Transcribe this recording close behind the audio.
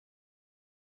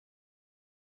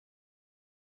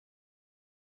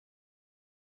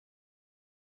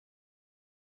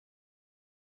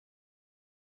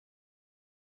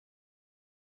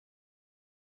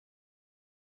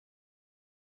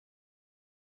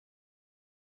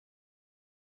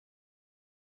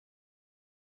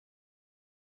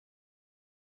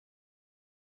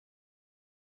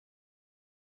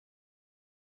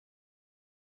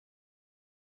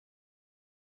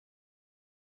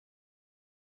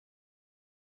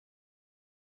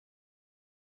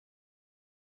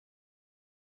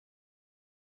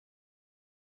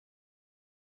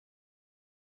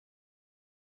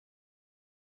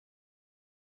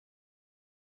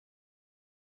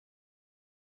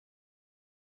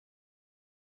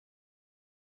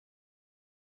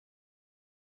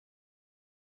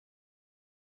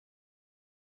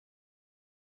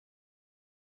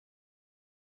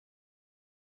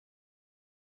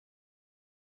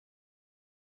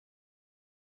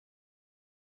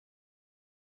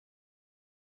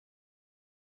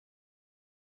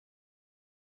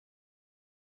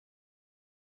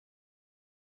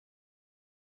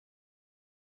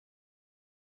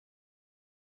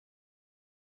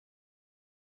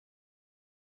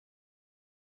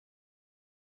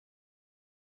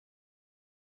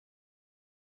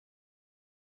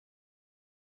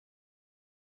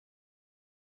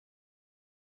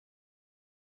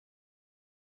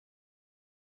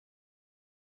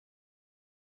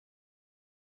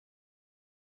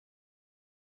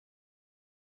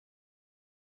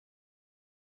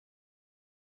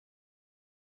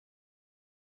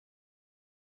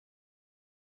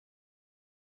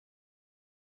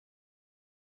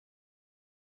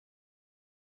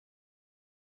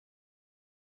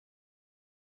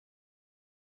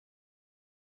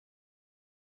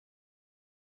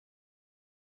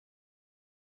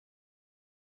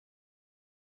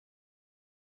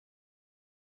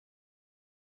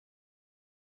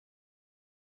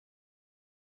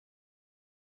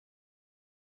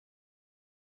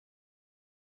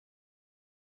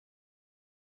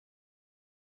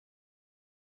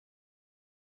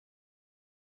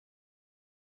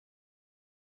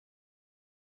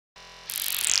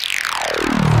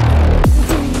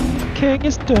king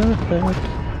is dead. Alright,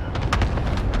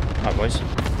 boys.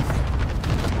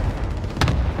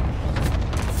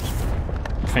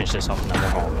 Finish this off and then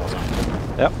we'll go on water.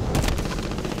 Yep.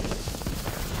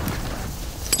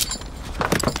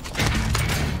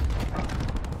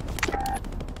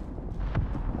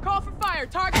 Call for fire.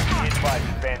 Target marked.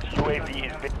 Advanced UAV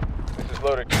is. This is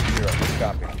loaded 2-0.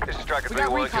 Copy. This is Striker 3-1. We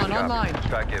got recon online.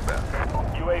 Strike inbound.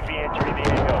 UAV entering the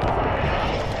AO.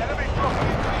 Enemy dropping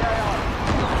into the AO.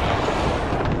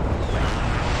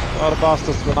 Oh, the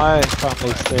bastards, when I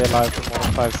finally stay alive for more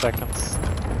than 5 seconds.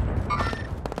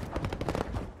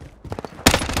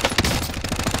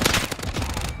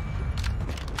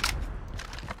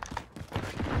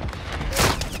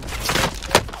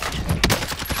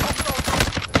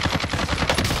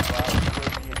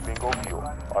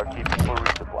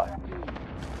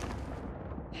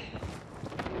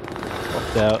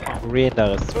 The green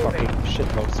there is fucking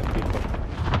shitloads of people.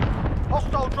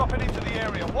 Hostile dropping into the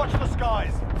area. Watch the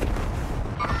skies.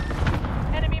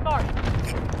 Enemy marked.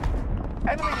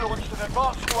 Enemy launched an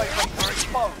advanced UAV. They're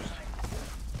exposed.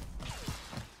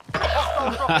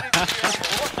 Hostile dropping into the area.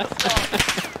 Watch the skies.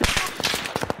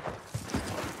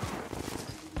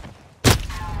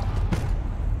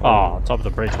 Oh, top of the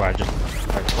bridge where I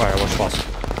was lost.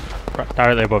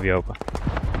 Directly above you, Opa.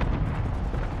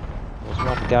 There's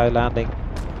one guy landing.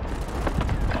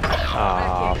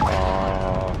 Ah, fuck.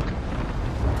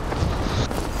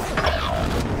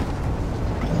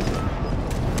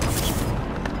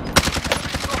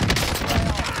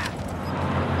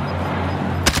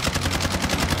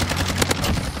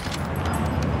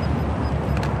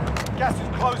 Gas is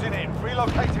closing in.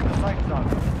 Relocating the safe zone.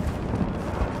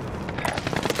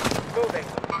 Moving.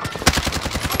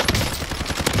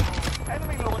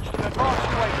 Enemy launched an advanced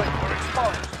UAV. We're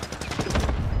exposed.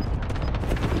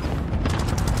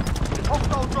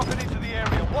 Hostile dropping into the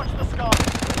area. Watch the sky.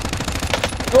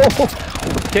 Oh!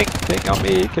 King on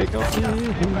me, king on me.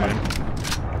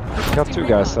 Got 2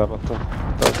 guys there, but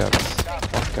those guys was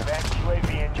 1 guy.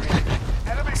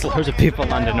 There's loads of people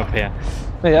landing up here.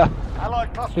 Yeah,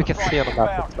 you can see on the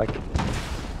map, it's like...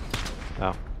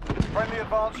 No. Friendly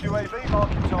advanced UAV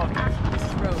marking targets. This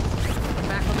is Rose.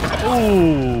 Back on the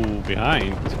Ooh,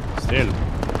 behind. Still.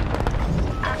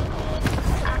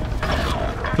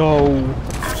 Go!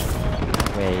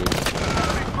 Wait.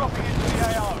 Enemy dropping into the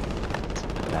AO.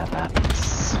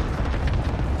 That's...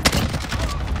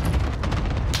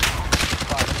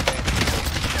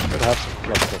 Could have some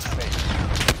clusters.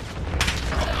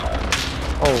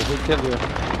 Oh, who killed you?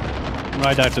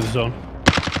 Right out of the zone.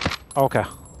 Okay.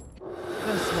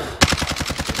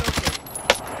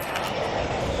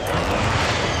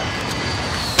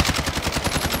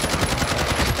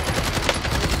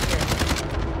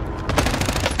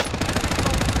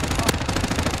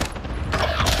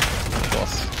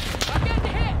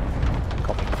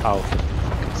 Out of the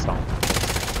fucking sound.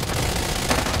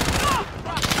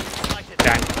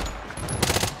 Dang.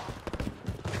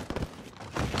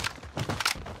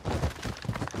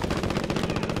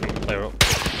 Clear up.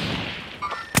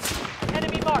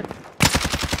 enemy marked.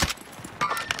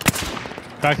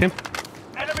 Cracked him.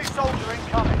 Enemy soldier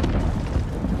incoming.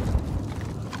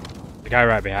 The guy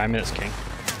right behind me, that's King.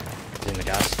 He's in the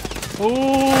gas.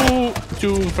 Ooh,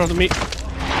 2 in front of me.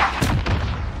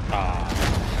 Ah.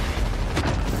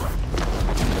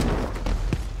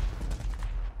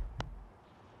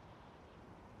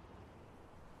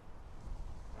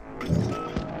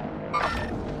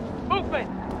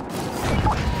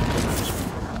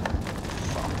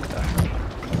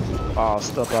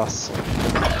 Bastard us.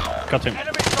 Got him.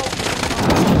 Enemy soldier.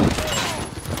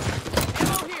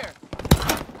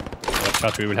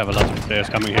 But we will have a lot of players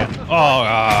coming here. Oh,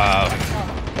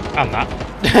 And that.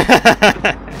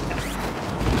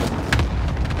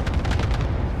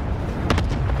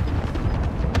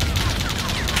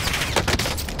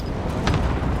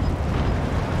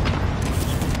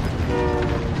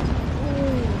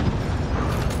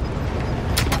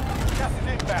 Gas is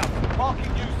inbound.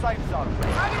 Marking new safe zone.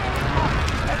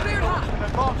 Enemy launched an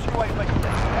advanced UAV.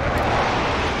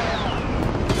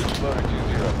 Loader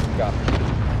 2-0. Copy.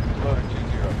 Loader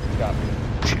 2-0. Copy.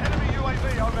 Enemy UAV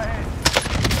overhead.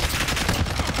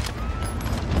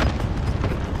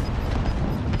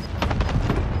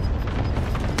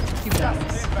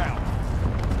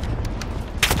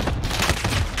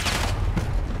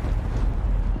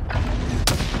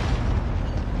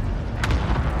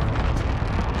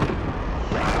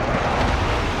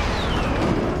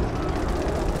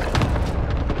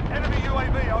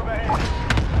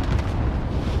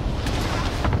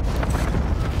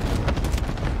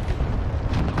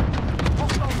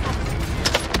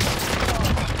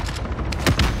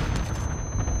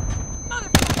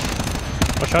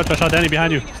 Watch out, Danny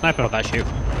behind you. Sniper. Oh, that's you.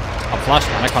 I'm flashed,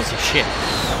 man. I can't see shit.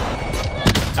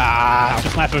 Ah, the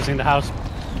sniper's in the house.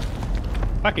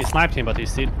 Fucking sniped him, but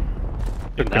he's still.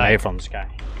 Took the grenade from this guy.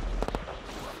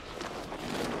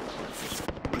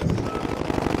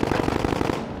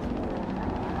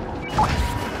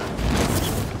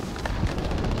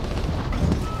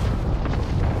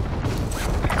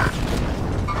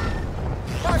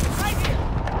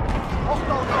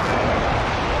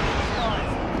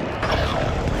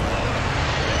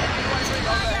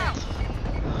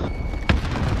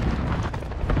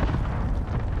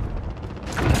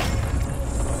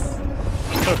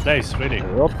 Place, really.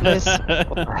 What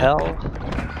the hell?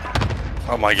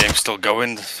 Oh, my game's still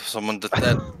going. Someone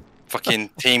that fucking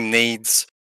team needs.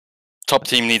 Top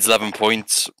team needs 11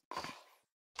 points.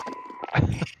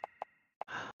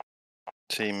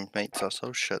 Teammates are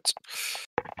so shit.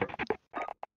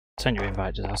 Send you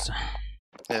invite, disaster.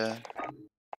 Yeah.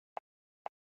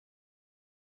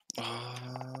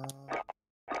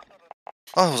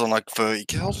 I was on like 30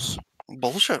 kills.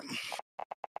 Bullshit.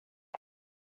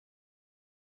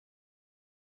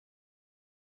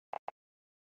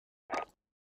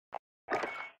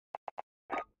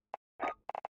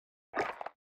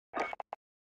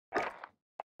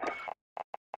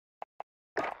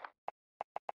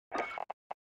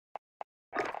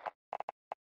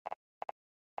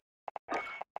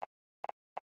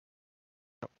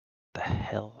 The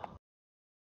hell?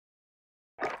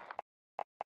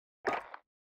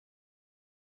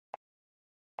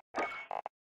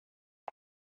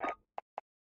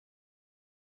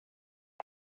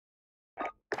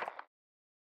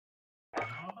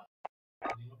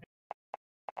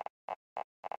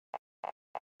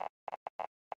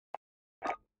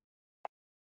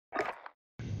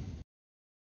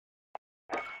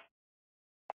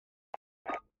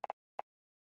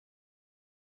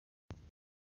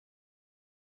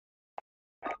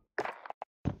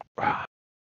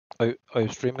 Are you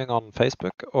streaming on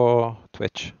Facebook or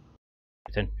Twitch?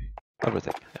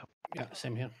 Everything, yeah. Yeah,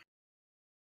 same here.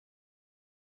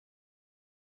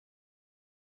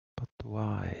 But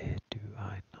why do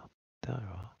I not? There you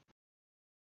are.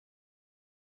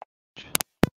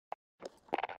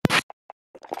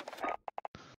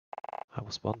 I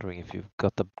was wondering if you've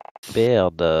got the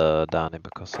beard, Danny,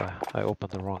 because I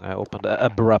opened the wrong. I opened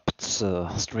Abrupt's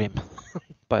stream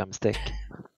by mistake.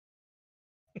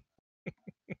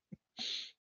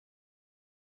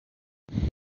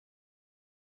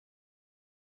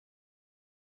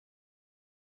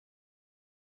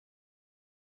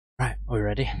 Right, are we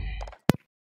ready?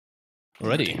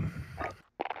 Ready. I'm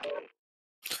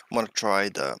gonna try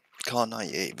the Car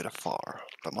 98 with a FAR.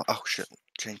 But my, oh shit,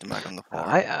 change the mag on the FAR.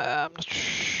 I'm not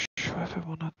sure if I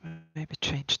wanna maybe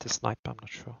change the sniper. I'm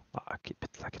not sure. No, I'll keep it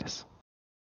like this.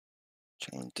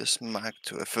 Change this mag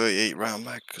to a 38 round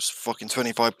mag because fucking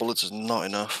 25 bullets is not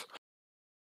enough.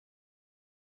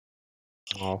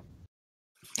 Oh.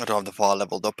 I don't have the FAR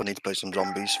leveled up. I need to play some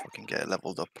zombies. Fucking get it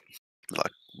leveled up.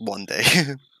 Like one day.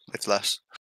 It's less.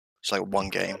 It's like one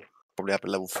game. Probably up at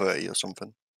level 30 or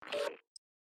something.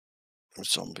 With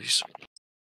zombies.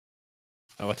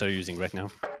 What are you using right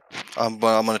now?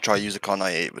 But I'm gonna try to use the Car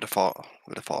 98 with a FAR.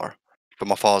 But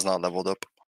my FAR's not leveled up.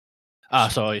 Ah,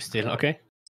 so it's still okay.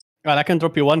 Well, I can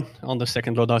drop you one on the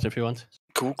second loadout if you want.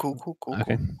 Cool.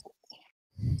 Okay.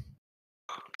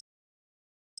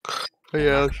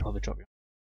 Yeah. I'll drop you.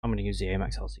 I'm gonna use the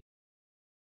AMX LC.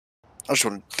 I just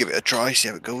want to give it a try, see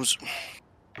how it goes.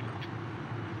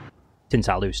 Since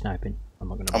I lose sniping, I'm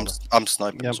not gonna bother. I'm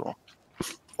sniping as well.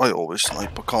 I always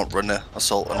snipe. I can't run the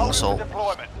assault and assault.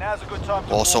 Now's a good time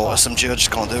to Or assault SMG, I just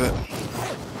can't do it.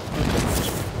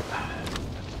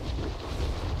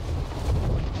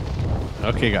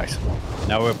 Okay, guys.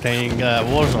 Now we're playing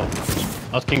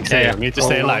Warzone. Not King Sayer. Need to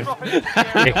stay alive.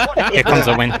 Here comes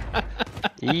the win.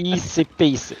 Easy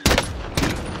peasy.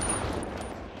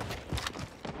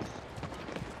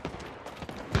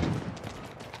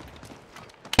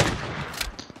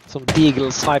 Some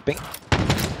deagle sniping.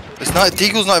 It's not.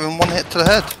 Deagle's not even one hit to the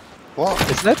head. What?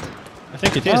 Isn't it? I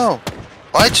think it is. No.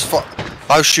 I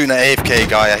was shooting at AFK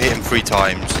guy. I hit him 3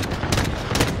 times.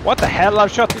 What the hell?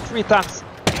 I've shot you 3 times.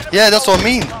 Yeah, that's what I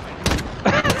mean.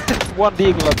 1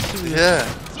 deagle and 2 Yeah.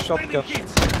 shotgun.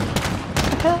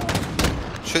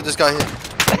 Shoot this guy here.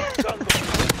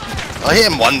 I hit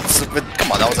him once, but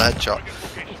come on, that was a headshot.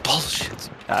 Bullshit.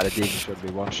 Ah, the deagle should be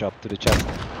 1 shot to the chest.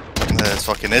 Yeah, it's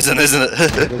fucking isn't it?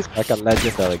 It's like a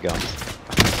legendary gun.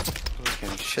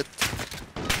 Fucking shit.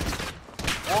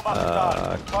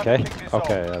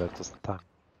 Okay, yeah, that was the time.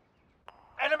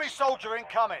 Enemy soldier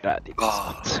incoming. That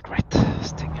is great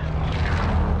sting.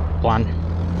 Plan.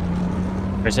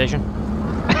 Precision.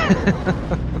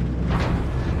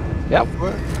 Yep.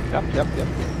 Yep.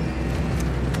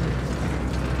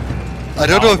 I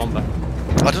don't know. One back.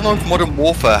 I don't know if Modern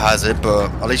Warfare has it, but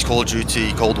at least Call of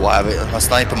Duty Cold War have it. A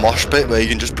sniper mosh pit where you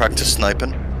can just practice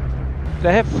sniping.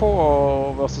 They have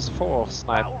 4 versus 4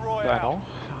 snipe. I know.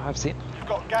 I've seen. You've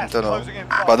got I gas don't know. closing in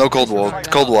But I know Cold War. fast.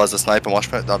 Cold War has a sniper mosh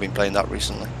pit. I've been playing that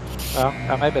recently.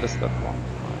 Maybe it's that one.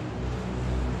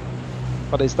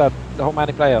 But is that how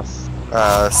many players?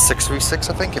 6v6,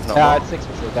 I think, if not Yeah, more. it's 6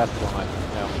 versus. That's the one.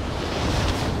 Yeah.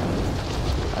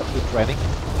 That's good training.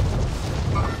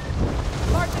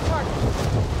 Mark the target.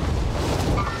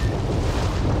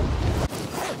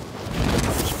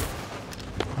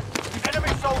 Enemy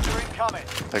soldier incoming.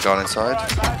 They're gone inside.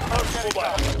 Alright, lads, let's get it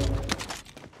done.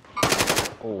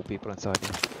 Oh, people inside here.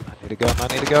 I need a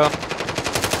gun.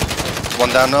 One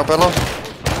down now, Bello.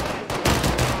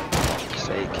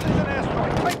 Sake. There's an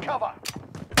airstrike. Take cover.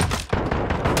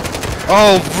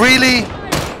 Oh, really?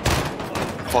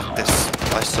 Fuck this.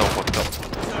 I so fucked up.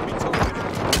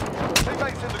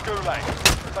 Teammates in the gulag.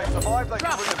 If they survive, they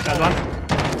can bring the That one.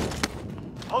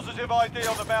 Positive ID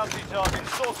on the bounty target.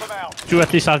 Sort them out. 2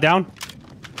 at least are down.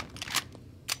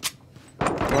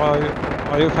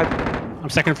 Are you fighting? I'm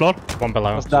second floor. One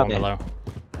below. What's that One mean? below.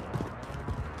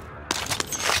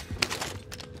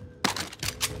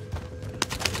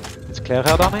 It's clear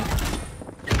here, Danny?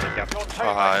 Your teammates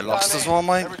I lost down as in. well,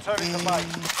 mate. They're returning to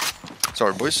base.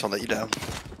 Sorry, boys. I'll let you down.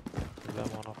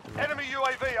 Enemy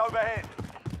UAV overhead.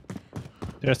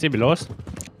 They're still below us. Yeah,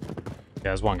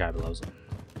 there's one guy below us.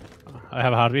 I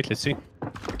have a heartbeat, let's see. I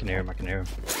can hear him.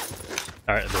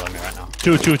 Alright, below me right now.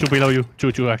 Two below you.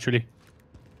 Two actually.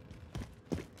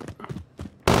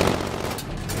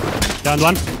 Down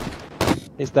one.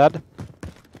 He's dead.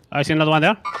 I see another one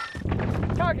there.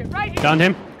 Target right here. Down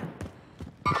him.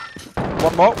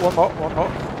 One more.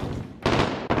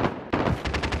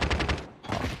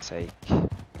 Fuck's sake.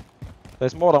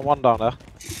 There's more than one down there.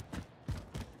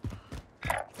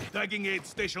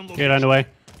 He ran away.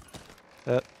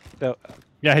 There,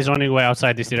 Yeah, he's running away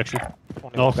outside this direction.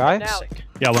 only No. one guy. Now.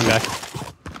 Yeah, one guy.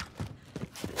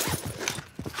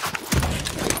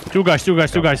 Two guys.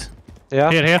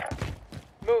 Yeah. Here.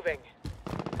 Moving.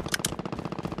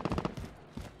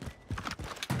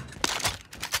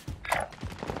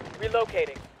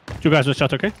 Relocating. Two guys was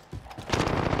shot, okay?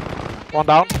 One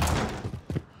down.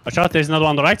 A shot, there's another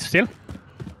one on the right, still.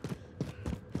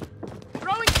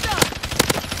 Throwing stun.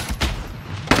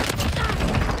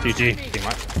 GG. Team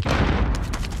right.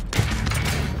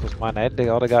 It was my nade.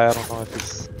 The other guy, I don't know if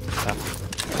he's. Yeah.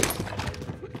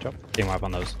 Good job. Team wipe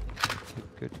on those.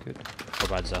 Good. What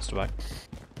about disaster back?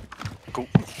 Cool.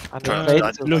 And Turn the it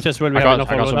nades. Loot as well, we I have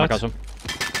got enough some. I of got that. some.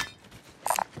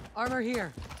 Armor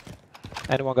here.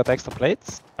 Anyone got extra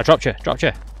plates? I dropped you.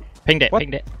 Pinged it. What?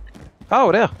 Pinged it.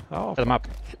 Oh, there. Oh, To the map.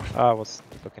 I was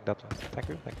looking that way. Thank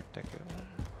you.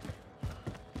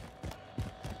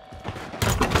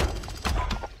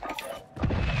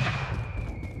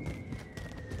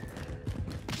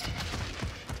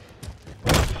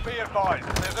 Be advised,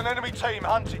 there's an enemy team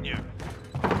hunting you.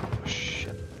 Oh,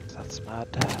 shit, that's mad.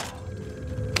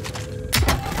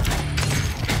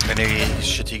 Any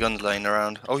shitty guns laying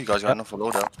around? Oh, you guys got enough for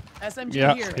loadout. SMG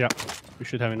Yeah, here. yeah. We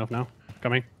should have enough now.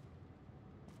 Coming.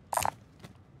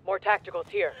 More tacticals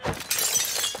here.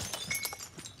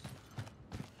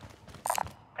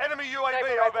 Enemy Sniper UAV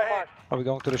rifle overhead. marked. Are we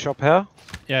going to the shop here?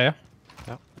 Yeah.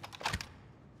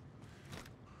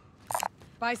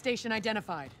 Buy station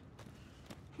identified.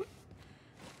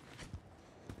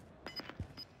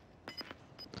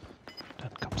 Then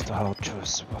comes the hard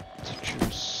choice. What to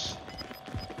choose?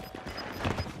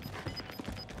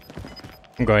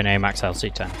 I'm going AMAX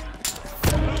LC10.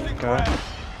 Losing ground.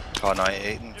 Car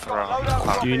 98 You've for got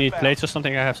loadout Do you need inbound. plates or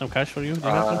something? I have some cash for you. Do you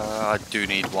have some? I do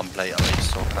need one plate at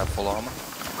least, so I can have full armor.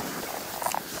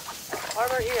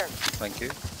 Armor here. Thank you.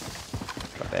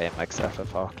 Got the AMX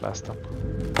FFR last time.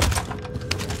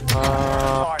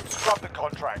 Right, scrub the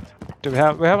contract. Do we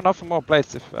have enough for more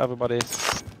plates if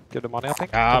everybody's give the money? I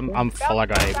think. I'm full. I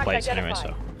got 8 plates anyway,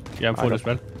 so. Yeah, I'm full I as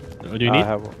well. Do you need? I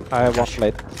have one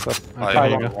plate. So I there buy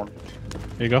you one. go. one.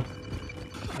 Here you go.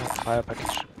 Higher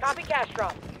package. Copy cash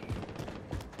drop.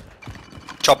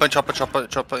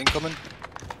 Chopper incoming.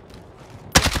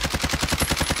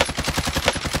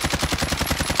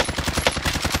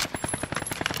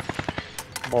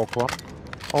 Mark one.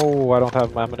 Oh, I don't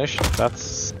have my ammunition.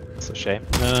 That's a shame.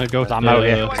 Go. I'm out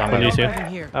here, I'm out police here. Moving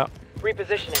here.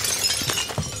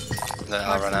 Repositioning. They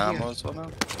are an Marksman ammo here. as well now.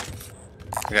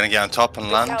 They're gonna get on top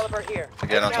and land. Caliber here. They're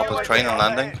getting on top of the UAV train and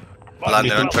landing. overhead.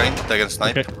 Landing on train. They're gonna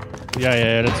snipe. Okay.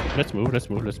 Yeah. Let's move.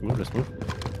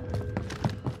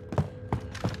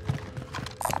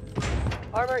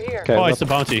 Armor here. Okay, Oh, what- it's the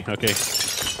bounty. Okay. okay,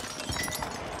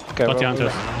 Got the well,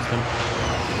 hunters.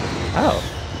 Oh,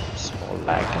 small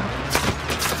lag.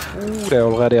 Ooh, they're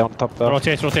already on top there.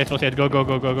 Rotate, rotate, rotate. Go, go,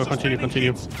 go, go, go. Continue,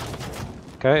 continue.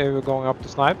 Okay, we're going up to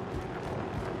snipe.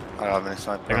 I don't have any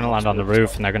sniper. They're gonna land on the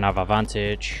roof and they're gonna have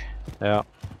advantage. Yeah.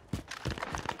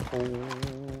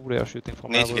 Ooh, they are shooting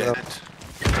from Need to everywhere. get it.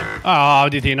 Oh,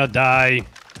 did he not die?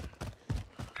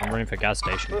 I'm running for gas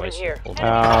station, Moving boys. here. Hold on.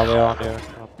 Ah, they are on here.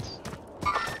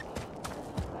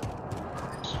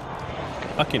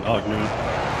 Fucking Ognu.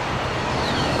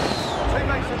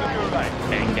 Teammates in the gulag.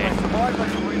 Getting game. Survive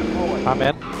and redeploy. I'm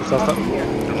in.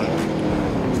 Disaster.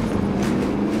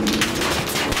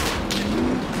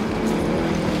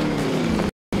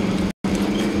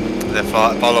 They're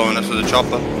following us with a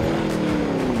chopper.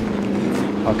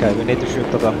 Okay, we need to shoot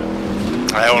at them.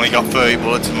 I only got 30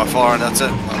 bullets in my fire and that's it.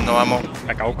 I have no ammo.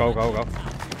 Go, go, go, go.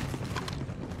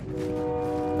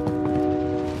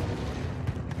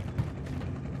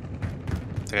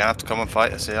 They're gonna have to come and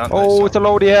fight us here, aren't Oh, they? it's a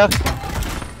load here.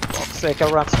 Fuck's sake, I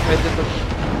ran straight into.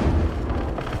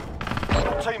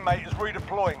 Teammate is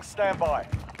redeploying. Stand by.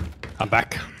 I'm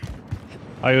back.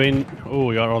 Are you in?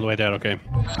 Oh, you're all the way there. Okay.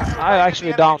 I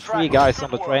actually downed 3 guys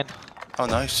on the train. Oh,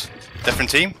 nice.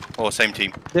 Different team? Or same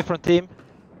team? Different team.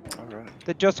 Alright.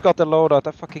 They just got the loadout.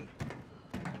 I fucking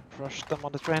crushed them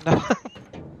on the train now.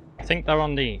 I think they're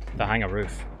on the hangar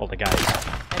roof, all the guys.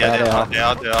 Yeah, they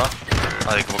are. they are.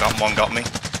 I think one got me.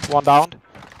 One down.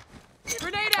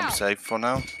 Grenade I'm out. safe for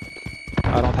now.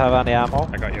 I don't have any ammo.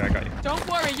 I got you, I got you. Don't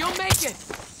worry, you'll make it.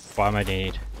 What am I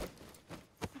need?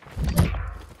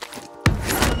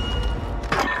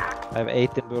 I have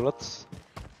 18 bullets.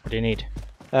 What do you need?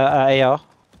 AR.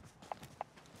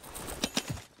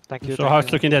 Thank you. So how's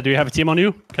it looking there? Do you have a team on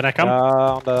you? Can I come?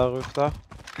 On the roof there.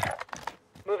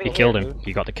 Moving You here. killed him.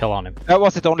 You got the kill on him.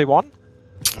 Was it only one?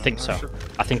 I think so.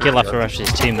 I think he left the rest of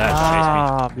his team there to chase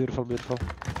Ah, beautiful, beautiful.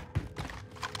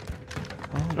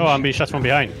 Oh, I'm being shot from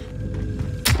behind.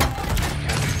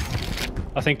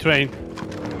 I think train.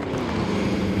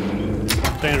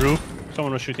 Train roof.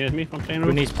 Someone was shooting at me from train me. Who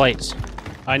roof. needs plates?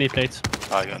 I need plates.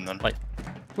 I got none.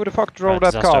 Who the fuck drove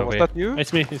Right, that disaster car? over Was here. that you?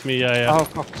 It's me, yeah, yeah. Oh,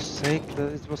 fuck's sake,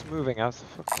 it was moving. I was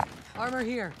fucking... Armor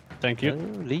here. Thank you.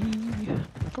 Holy...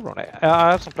 Come on,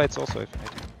 I have some plates also if you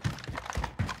need.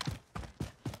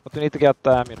 But we need to get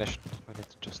ammunition. We need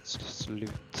to just loot.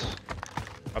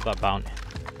 Grab that bounty.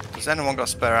 Has anyone got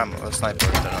spare ammo? A sniper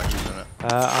if they're not using it.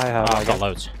 I have... Oh, I've got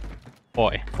loads.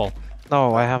 40, full.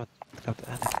 No, I haven't got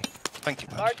anything. Thank you,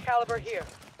 man. Large caliber here.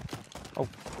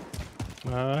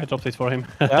 I dropped it for him.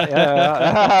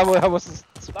 yeah. I wasn't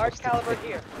Large supposed to. caliber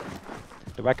here.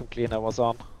 The vacuum cleaner was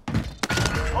on.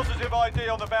 Positive ID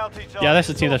on the bounty target. Yeah, that's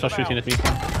the team that was Sort them shooting at me.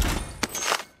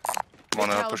 One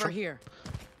Big push caliber up. here.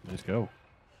 Let's go.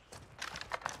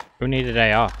 Who needed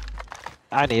AR?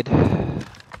 I need.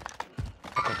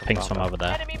 Ping some over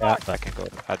there. Enemy Yeah, marked. I can go.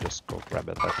 I just go grab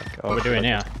it. I think. What are we doing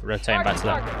here? Rotating back to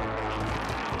them.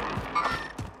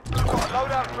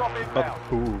 Loadout drop inbound.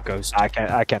 Ooh, ghost. I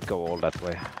can't go all that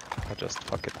way. I just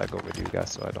fuck it. I go with you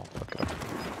guys so I don't fuck it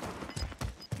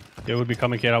up. They will be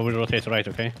coming here. I will rotate right,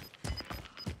 okay?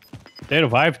 They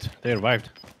revived. They revived.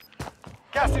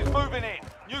 Gas is moving in.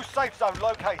 New safe zone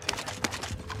located.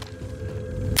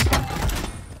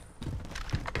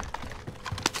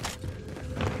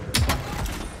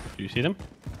 Do you see them?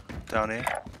 Down here.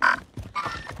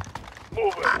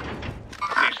 Moving.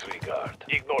 Disregard.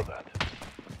 Ignore that.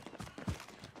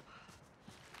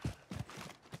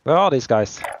 Where are these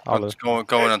guys? I'm just going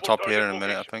on top here in a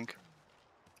minute, I think.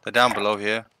 They're down below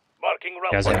here. Marking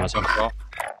round. Guys, anyone Jump off.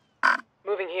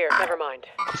 Moving here. Never mind.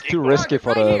 It's too risky for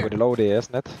Right the here. with the loadie,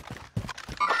 isn't it?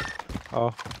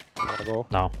 Oh, you wanna go?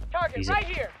 No. Target Easy. right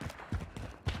here.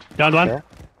 Down one. Okay.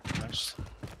 Nice.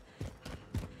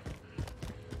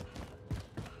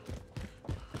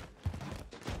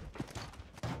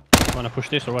 Wanna push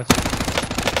this or what?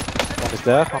 One is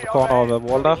there on the corner of the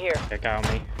wall Moving there. here. Get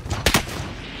on me.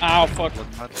 Ow, fuck.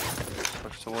 Look, Matt.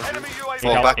 Push towards you. Enemy UAV. Need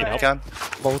Fall help, back need if you help.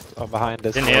 can. Both are behind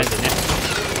this. It's in here, wall. it's in here.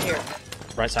 Moving here.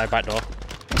 Right side, back door.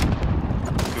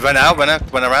 We went out, went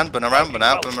around.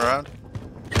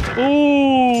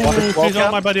 Ooh! One is He's broken.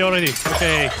 on my body already.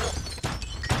 Okay.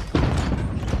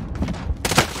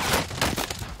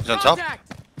 He's on top. Contact.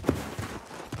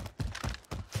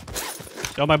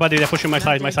 On my body. They're pushing my Not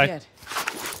side. My dead side. yet.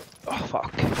 Oh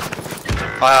fuck.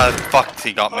 Fuck,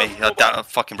 he got me. I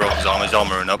fucking broke his arm. His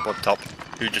armor and up top.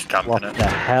 You just camping What it. the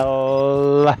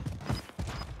hell?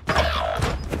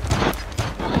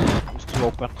 It's too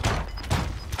open.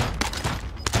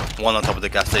 One on top of the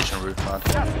gas station roof, man.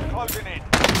 Gas is closing in.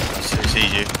 He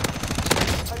sees you.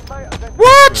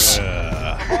 What?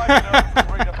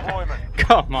 Redeployment.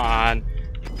 Come on.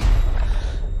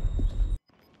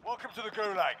 Welcome to the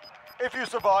Gulag. If you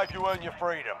survive, you earn your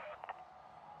freedom.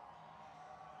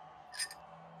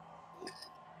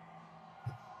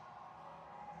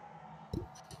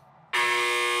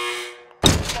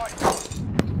 Fight.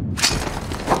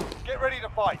 Get ready to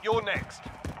fight. You're next.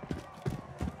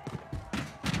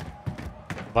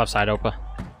 Left side open.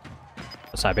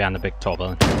 Left side behind the big tall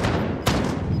building.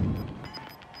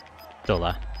 Still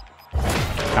there.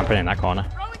 Camping in that corner.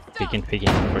 Peeking,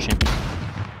 pushing.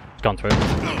 It's gone through.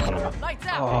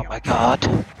 Oh my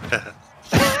god.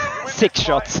 6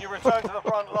 shots. You return to the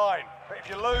front line. But if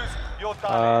you lose, you're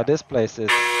done. This place is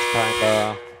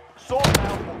kinda... Sort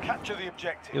out or capture the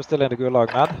objective. You're still in the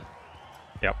gulag, Mad?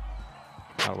 Yep.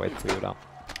 I'll wait for you then.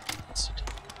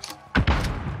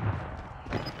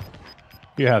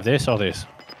 You have this or this?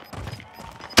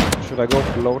 Should I go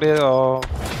for loaded or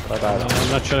should I die then?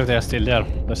 I'm not sure if they're still there.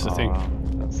 That's the thing.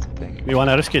 That's the thing. You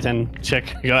wanna risk it and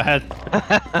check? Go ahead.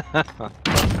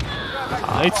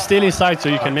 It's still inside, so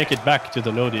you can make it back to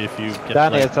the loadie if you get.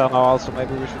 Danny like... is now also.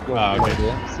 Maybe we should go Ah, for okay.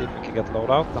 loadie, see if we can get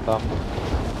loadout and then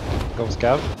go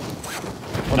scav.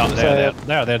 What No, do you they're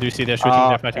say? there. Do you see they're shooting?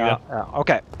 They're fighting yeah, there. yeah.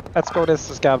 Okay, let's go this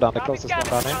scav down, the closest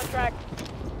one, Danny.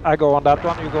 I go on that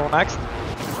one, you go next.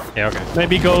 Yeah, okay.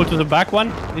 Maybe go to the back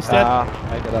one instead.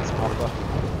 Maybe that's smarter.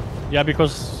 Yeah,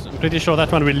 because I'm pretty sure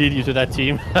that one will lead you to that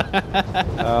team.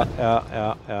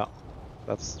 Yeah.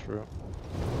 That's true.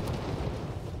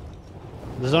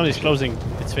 The zone is closing.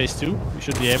 It's phase 2. We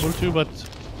should be able to, but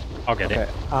I'll get Okay, it.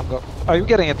 I'm go. Are you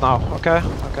getting it now? Okay.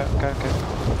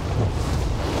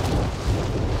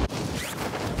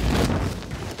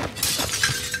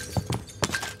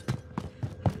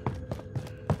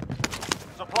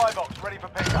 Supply box ready for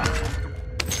pickup.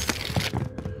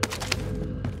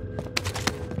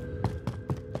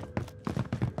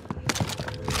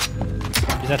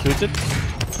 is that looted?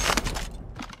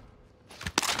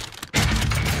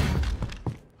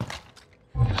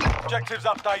 Objectives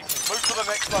updated. Move to the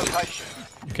next location.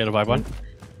 You can revive one.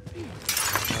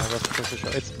 What's the position?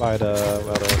 It's by the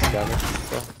where the scav is.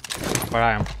 So. Where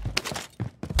I am.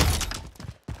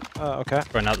 Okay.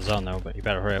 Going out the zone though, but you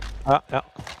better hurry up. Yeah.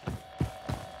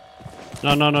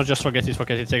 No, just forget it.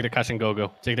 Take the cash and go.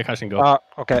 Take the cash and go.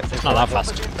 Okay. It's not that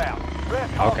fast. Inbound. Rear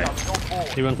car Okay. guns on board.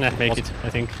 He won't net make it, I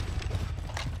think.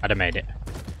 I'd have made it.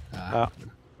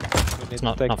 It's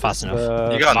not fast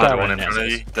enough. You got Scav another one in in front of there.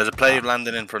 you. There's a player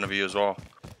landing in front of you as well.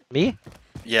 Me?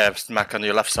 Yeah, it's Mac on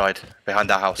your left side, behind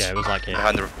that house. Yeah, it was like here.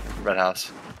 Behind the red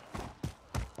house.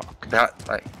 Fuck. Behind,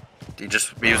 like, he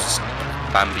was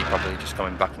Bambi probably just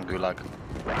coming back from Gulag.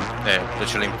 Yeah,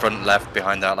 literally in front left,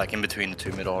 behind that, like in between the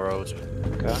 2 middle rows.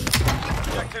 Okay.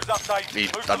 Objectives updated. He,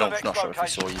 Move to I the don't, next not sure if he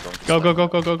location. saw you. Though.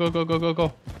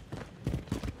 Go.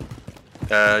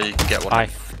 You can get one. Buy.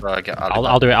 Get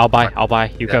I'll do it. I'll buy.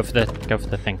 You Yeah. go for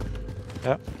the thing.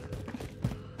 Yeah.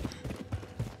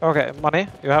 Okay, money.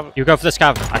 You have. You go for the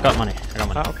scav. I got money.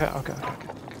 Okay.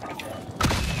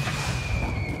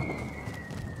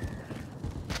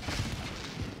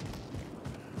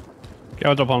 Okay,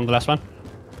 I'll drop on the last one.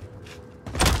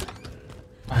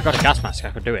 I got a gas mask.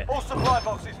 I could do it. All supply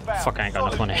boxes found. Fuck, I ain't got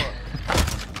enough Solid money. work.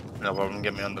 No problem,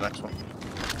 get me on the next one.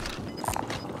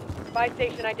 Buy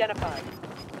station identified.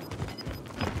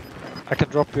 I can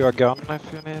drop you a gun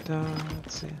if you need.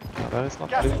 Let's see. No, that is not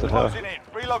Gas is looted closing here.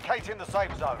 in. Relocating the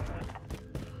safe zone.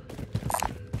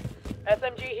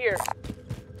 SMG here.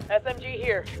 SMG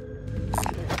here.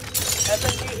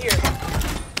 SMG here.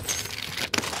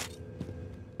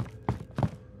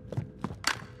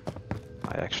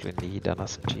 I actually need an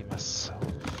SMG myself.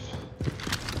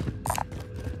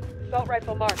 Assault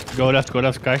rifle marked. Go left,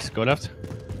 guys. Go left.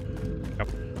 Yep.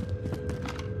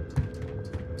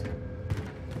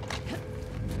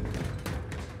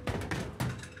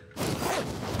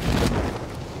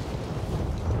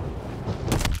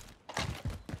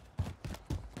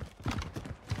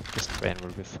 This train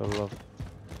will be full of.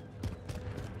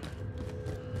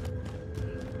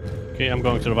 Okay, I'm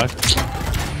going to revive.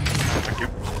 Thank you.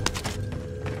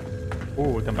 Ooh,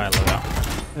 we can buy a loadout.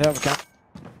 Yeah, we can.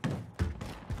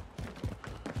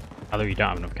 Although you don't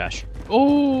have enough cash.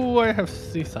 Oh, I have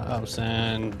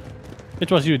 3,000.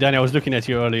 It was you, Danny. I was looking at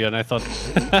you earlier and I thought...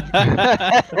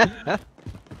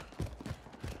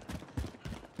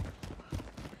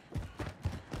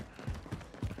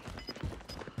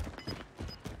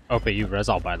 Oh, but you res,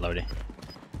 I'll buy loading.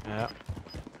 Yeah.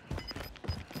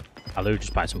 I'll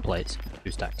just buy some plates.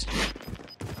 2 stacks.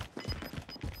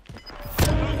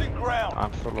 Losing ground.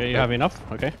 I'm full Okay, of. you have enough?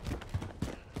 Okay.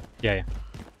 Yeah.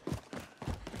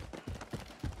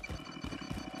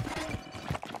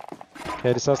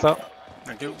 Okay, disaster.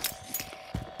 Thank you.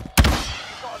 Got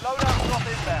a loadout drop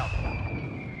inbound.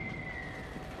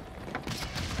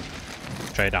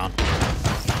 Straight down.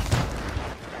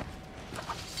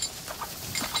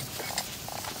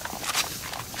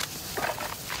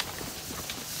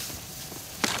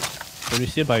 Can you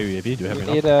see by UAV? Do you have We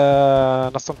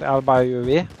enough? need something I'll buy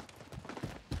UAV.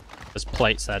 There's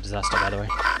plates there, disaster, by the way.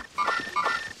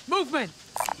 Movement!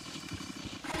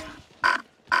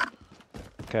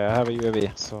 Okay, I have a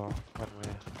UAV, so when we...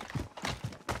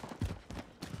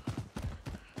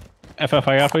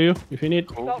 FFIR for you, if you need.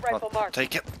 Cool. Assault rifle I'll marked.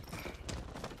 take it.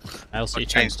 LC Okay.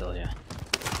 chain still here.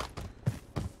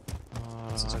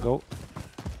 Go.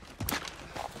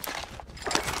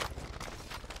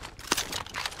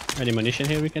 Any munition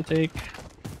here we can take?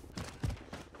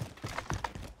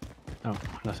 Oh,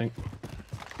 nothing.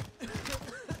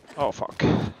 Oh fuck.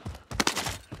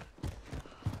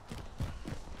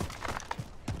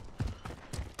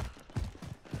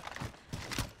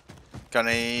 Got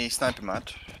any sniper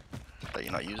mat that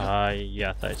you're not using?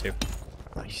 Yeah, 32.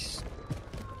 Nice.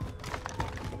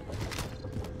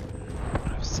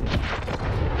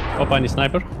 Up any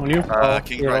sniper on you?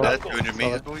 King right yeah. there, 200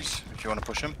 meters, boys. If you want to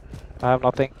push him. I have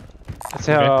nothing. Let's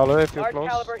see Okay. how if you're Large close.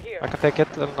 caliber here. I can take it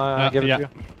and give it yeah. to you.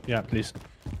 Yeah, please.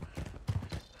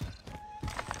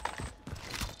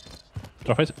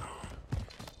 Drop it.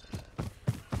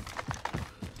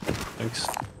 Thanks.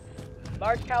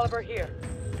 Large caliber here.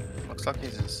 Looks like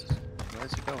he's just...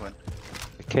 Where's he going?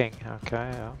 The king, okay,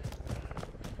 yeah.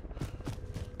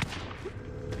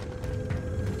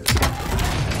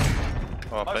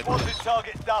 Oh, Most baby. wanted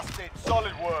target dusted.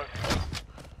 Solid work.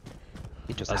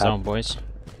 He just That's had, on, boys.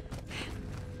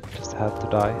 just had to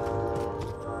die.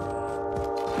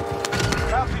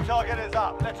 Bounty target is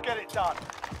up. Let's get it done.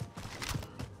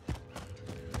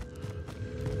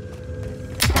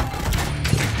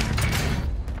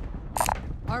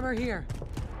 Armor here.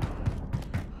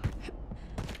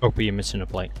 Oh, but you're missing a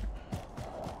plate.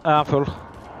 I'm full.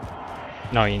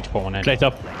 No, you need to put one in. Plate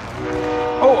up.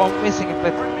 Oh, I'm missing a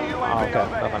plate. Bring the Oh, UAV okay,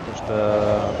 then I overhead. pushed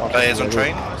the... Players on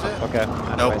train, is it? Okay,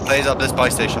 No, anyways. players up this buy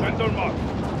station. Are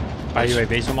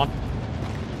UAVs on one?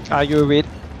 UAV.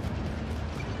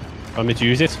 Want me to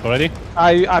use it already?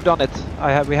 I've done it.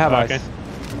 We have Okay. ice.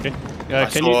 Okay. I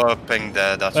Can you... saw a ping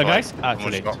there, that's why. guys? Someone Too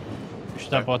late. shot. You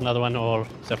should have bought another one or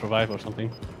self-revive or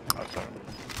something. Oh,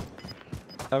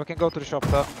 sorry. We can go to the shop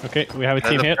there. Okay, we have a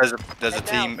team here. There's a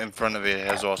team in front of you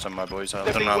as well, some of my boys. I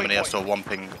don't know how many, I saw one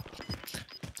ping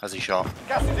as he shot.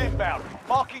 Gas is inbound.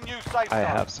 Marking new safe I zone.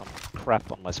 have some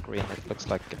crap on my screen. It looks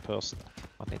like a person.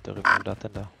 I need to remove that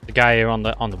in there. The guy here on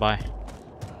the buy.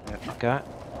 Okay.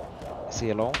 Is he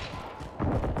alone?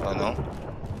 Oh no.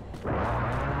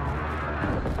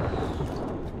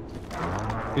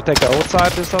 You take the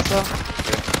outside, this also?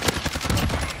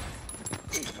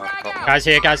 Guys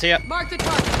here, guys here. Mark the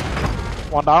target.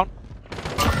 One down.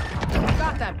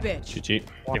 Got that bitch. GG.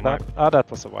 One Team down. wipe. Ah, that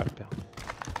was a wipe, yeah.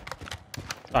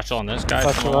 Satchel on this guy.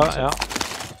 That's Come on. yeah.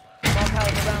 Small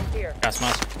caliber round here. Gas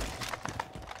mask.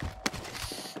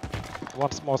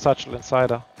 One small satchel inside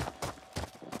her.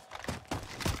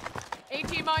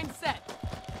 AT mine set.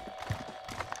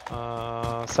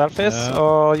 Selfies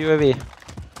or UAV?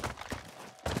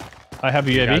 I have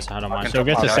You UAV. guys, I don't mind. So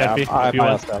get the Yeah, selfie I if you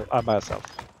want. myself. I myself.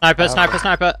 Sniper, sniper,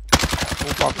 sniper.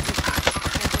 Oh, fuck.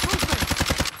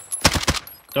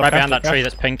 Drop Right cash, behind that drop tree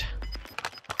cash. that's pinged.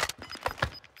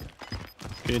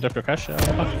 Can you drop your cash? Yeah,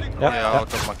 I'll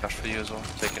drop my cash for you as well.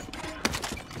 Take it.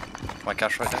 My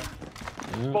cash right there.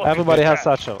 Everybody has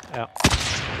satchel. Yeah.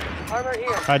 Armor here.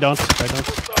 I don't.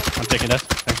 I'm taking that.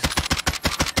 Thanks.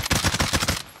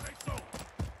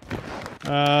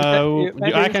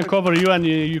 maybe I you can should- cover you and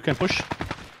you can push.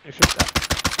 You should.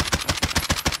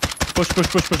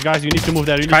 Push, guys. You need to move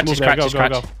there. You need Scratch, to move there. Go,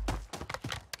 scratch, go,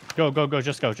 scratch. go.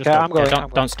 Just go. Just Okay, go. I'm going. Yeah, I'm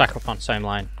don't stack up on the same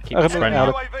line. Keep Okay, spreading yeah.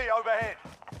 out. UAV overhead.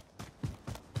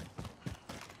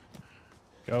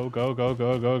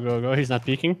 Go. He's not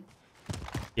peeking.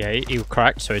 Yeah, he was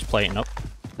cracked, so he's plating up.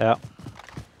 Yeah.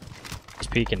 He's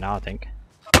peeking now, I think.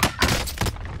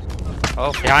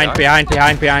 Oh,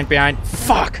 Behind.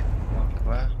 Fuck!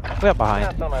 Where? We're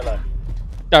behind.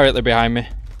 Directly behind me.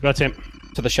 Got him.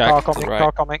 To the shack. Car to coming. the right.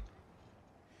 Car coming.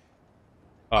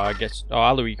 I guess. Oh,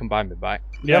 Alu, you can buy me back.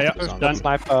 Yeah. It's on. Done.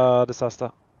 Snipe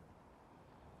disaster.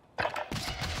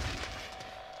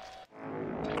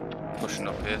 Pushing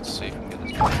up here to see if we can get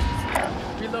this.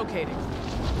 Relocating.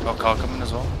 Oh, car coming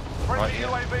as well. Bring Right the here.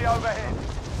 UAV overhead.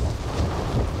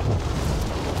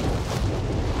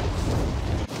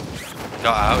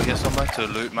 Got out here somewhere to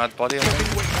loot mad body, I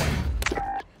think.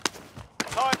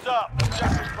 Time's up.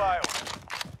 Objective failed.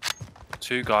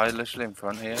 2 guys literally in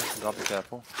front here. Gotta be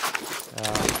careful.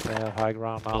 Yeah, they have high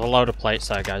ground There's a now. load of plates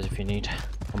there, guys, if you need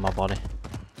on my body.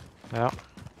 Yeah.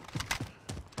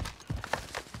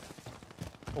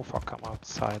 Oh fuck, I'm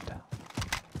outside.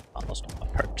 I lost all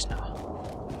my perks now.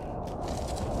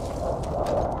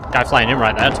 Guy flying in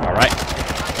right there to my right.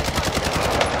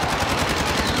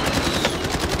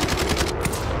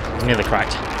 Nearly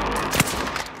cracked.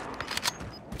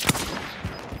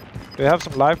 Do you have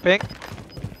some live ping?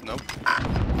 Nope.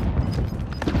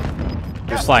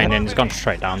 He was flying in, he's gone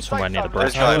straight down somewhere near the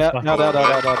bridge. There's Yeah, guy. no, there.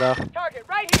 Target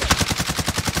right here.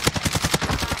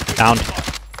 Down.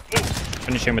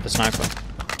 Finish him with the sniper.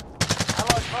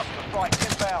 Allied cluster strike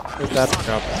inbound. Is that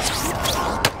Job.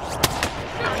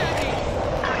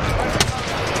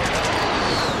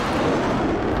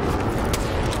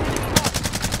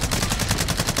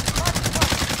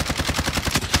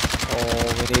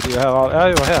 Oh, we need you here. Oh,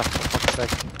 you're here. For fuck's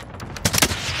sake.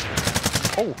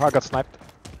 Oh, I got sniped.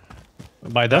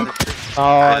 By them? Oh,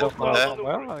 I don't One know. there.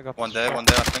 Well, I got One there, I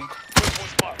think.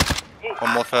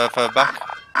 One more further back.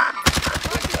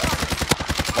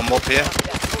 One more up here.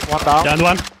 one down. Down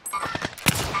one.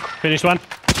 Finished one. Oh,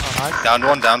 nice. Down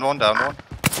one.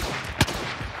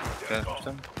 Okay,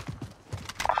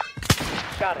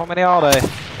 How many are they?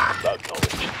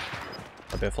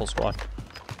 That'd be a full squad.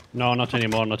 No, not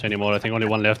anymore, not anymore. I think only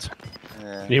one left.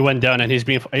 yeah. He went down and he's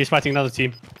fighting another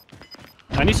team.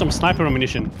 I need some sniper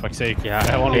ammunition, for fuck's sake. Yeah, I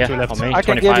have only yeah, 2 left. on me. I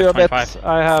can 25, give you a bit. 25.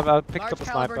 I picked Large up a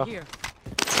caliber sniper. here.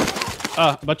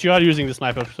 But you are using the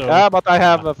sniper, so... Yeah, but I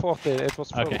have 40. It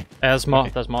was full. Okay, There's more,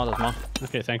 Okay. there's more.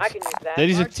 okay, I thanks. can use that. There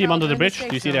is a Large team under the caliber in bridge. safe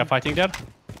Do you see they are zone. fighting there? In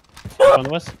front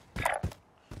of us.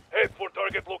 Head for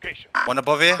target location. One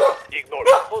above here. Ignore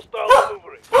hostile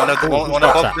maneuvering. One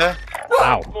above there.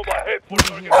 Ow. Move ahead for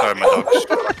target. Sorry, my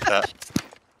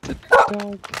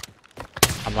dogs.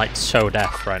 I'm like so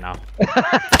deaf right now.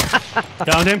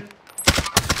 Downed him.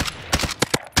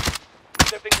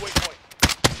 Setting waypoint.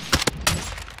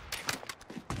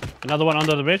 Another one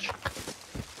under the bridge.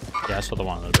 Yeah, I saw the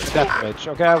one on the bridge. That bridge.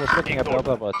 Okay, I was looking at the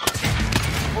other bridge.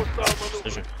 Hostile maneuvering.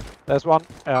 Precision. There's one.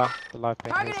 Yeah, the live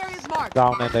ping Target is areas marked.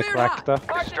 down in the Cleared crack hot. there.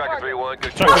 Mark the target. 3-1,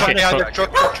 good Truck, Truck shit, behind the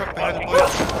truck. truck behind the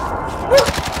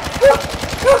boys.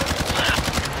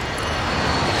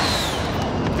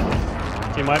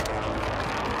 Team wipe.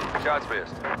 Shots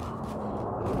missed.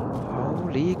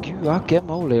 Holy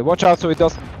guacamole. Watch out so it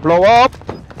doesn't blow up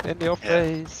in your Yeah.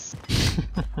 face.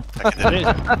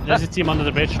 There's a team under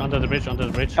the bridge, under the bridge.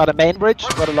 The main bridge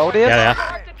where the load is. Yeah,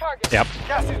 Mark the target. Yep.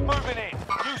 Gas is moving in.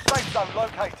 New safe zone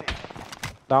located.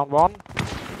 Down one.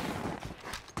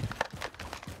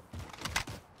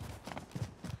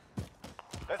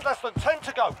 There's less than 10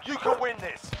 to go. You can win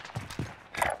this.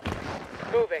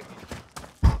 Moving.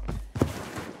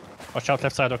 Watch out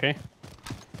left side, okay?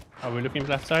 Are we looking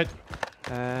left side?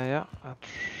 Yeah.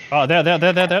 Oh, there. Mark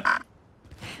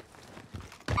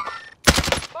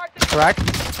the Crack.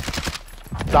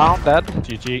 Down, dead.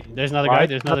 GG. There's another guy,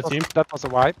 there's another team. That was a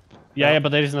wipe. Yeah, but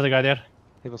there is another guy there.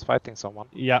 He was fighting someone.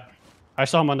 Yeah. I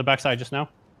saw him on the backside just now.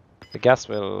 The gas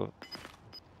will...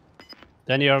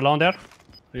 Then you're alone there?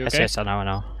 Are you okay? Yes, I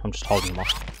know. I'm just holding them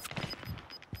off.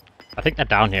 I think they're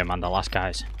down here, man, the last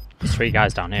guys. There's 3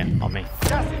 guys down here, on me.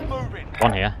 Gas is moving.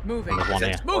 One here. Moving. There's one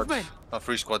here. Movement.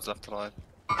 3 squads left alive.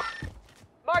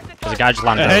 Mark the There's a target. guy just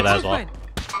landed over there as well. Movement.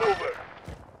 Mover.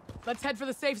 Let's head for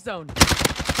the safe zone.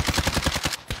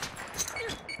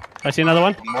 I see another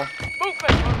one. One more.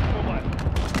 Movement.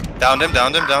 Downed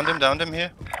him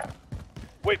here.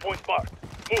 Waypoint marked.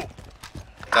 Move.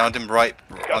 Downed him right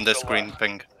on this green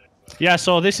ping. Yeah,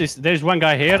 so there's one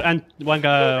guy here and one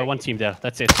team there.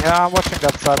 That's it. Yeah, I'm watching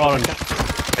that side. Orange.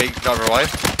 He got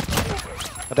revived.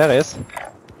 But there it is.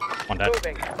 One dead.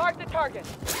 Moving. Mark the target.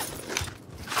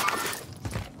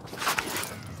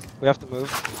 We have to move.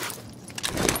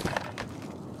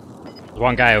 There's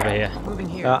one guy over here. Moving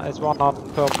here. Yeah, it's one on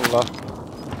purple.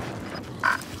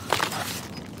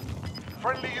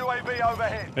 Friendly UAV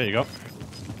overhead. There you go.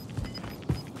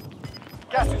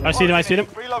 Gas is I see them, I see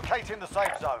moving them. in. Relocating the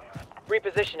safe zone.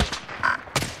 Repositioning.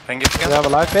 Ping it We again. have a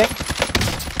live ping.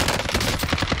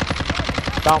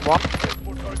 Down one.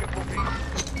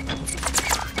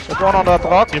 There's one on that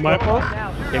rock. Team wipe. purple.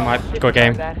 Team wipe. Good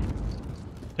game. Head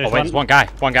Oh wait, there's one guy.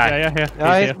 Yeah, here. Yeah, He's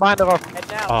he's here. behind the rock.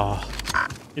 now. Oh,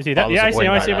 You see that? Oh, Yeah, I there's a see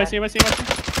him, boy I see him, back I see him, I see him, I see him.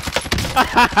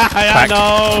 Yeah,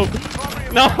 no!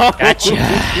 No! gotcha.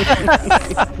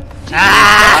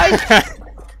 Ah!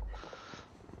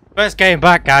 First game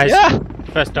back, guys. Yeah!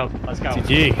 First dub. Let's go.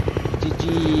 GG.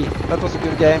 GG. That was a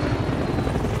good game.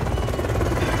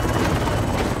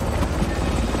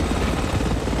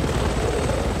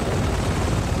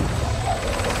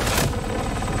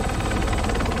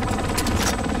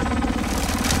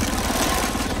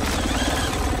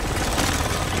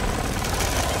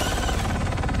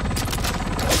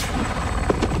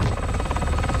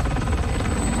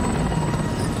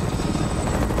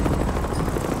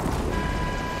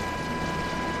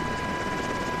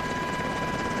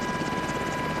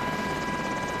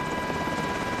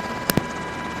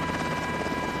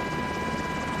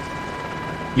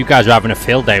 You guys are having a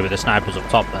field day with the snipers up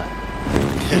top there.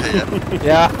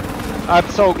 Yeah, I'm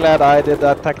so glad I did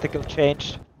that tactical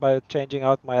change by changing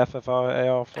out my FFR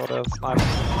AR for the sniper.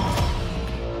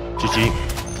 GG.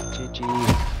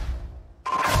 GG.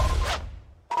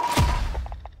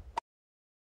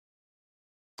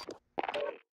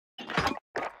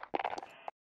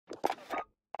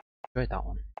 Enjoyed that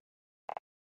one.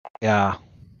 Yeah,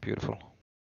 beautiful.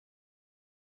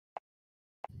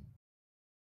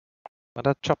 When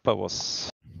that chopper was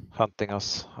hunting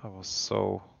us, I was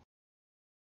so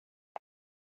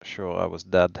sure I was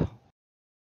dead.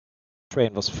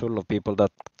 Train was full of people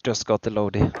that just got the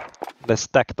loadie. They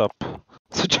stacked up.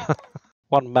 So just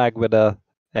one mag with a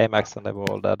AMAX and they were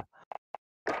all dead.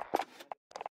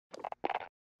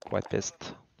 Quite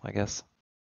pissed, I guess.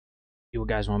 You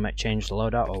guys want to change the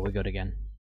loadout or we good again?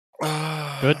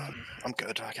 Good. I'm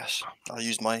good, I guess. I'll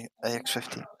use my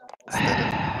AX50.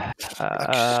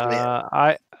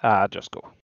 Just go.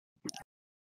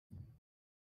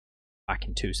 Back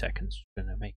in 2 seconds.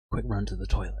 Gonna make a quick run to the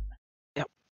toilet. Yep.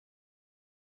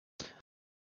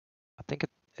 I think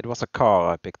it was a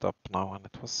car I picked up now, and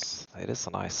it is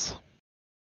a nice.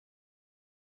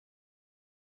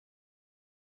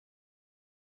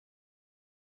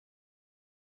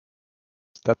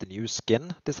 Is that the new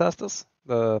skin, Disasters?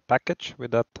 The package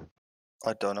with that?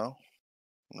 I don't know.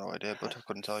 No idea, but I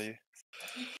couldn't tell you.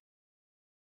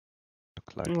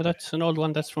 Look like Oh, that's an old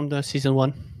one. That's from the season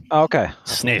 1. Oh, okay.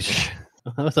 Snitch.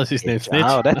 What's his name? Snitch.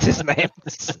 Oh, that's his name.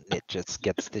 Snitches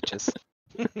get stitches.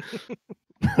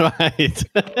 Right.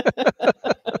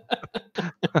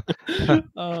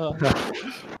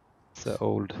 It's an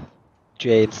old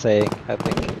jail saying, I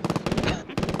think.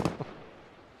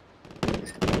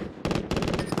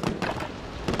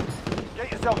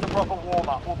 Get yourself the proper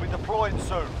warm-up. We'll be deploying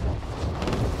soon.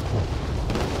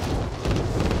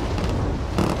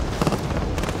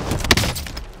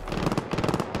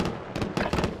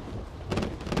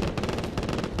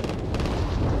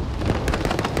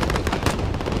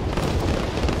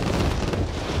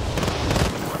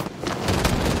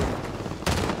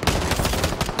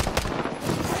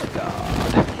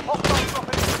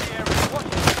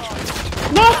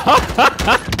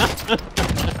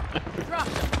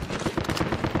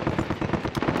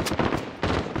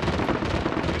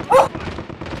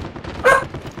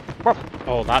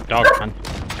 Oh, that dog, man.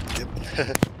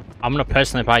 I'm gonna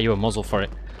personally buy you a muzzle for it.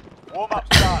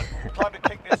 Warm-up's done. Time to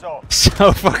kick this off.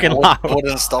 So fucking loud.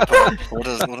 Wouldn't stop it.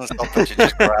 Wouldn't stop it. You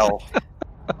just growl.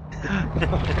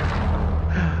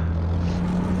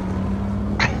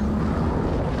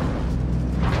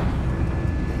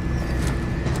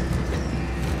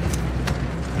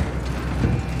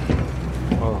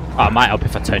 Oh, I might help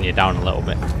if I turn you down a little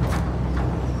bit.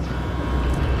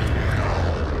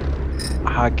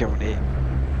 Agony.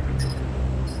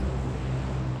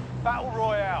 Battle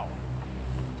Royale.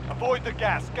 Avoid the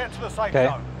gas. Get to the safe Okay.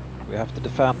 zone. We have to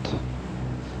defend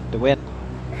the win.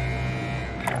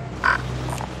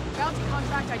 Bounty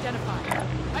contract identified.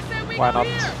 I say we Why go not?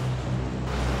 here.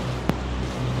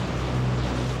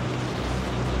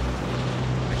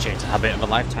 A change habit of a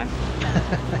lifetime.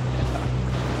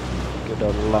 Good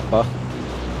old lumber.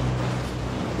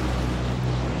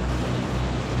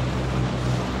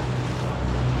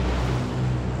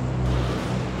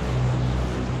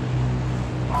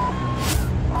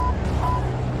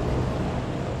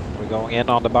 We're going in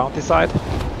on the bounty side.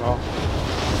 Well,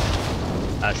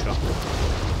 Sure.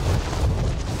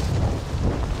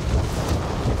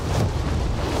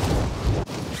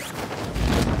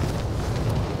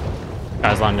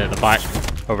 Guys landing at the back,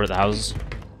 over at the houses.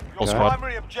 Full Your squad.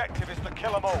 primary objective is to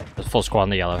kill them all. There's full squad in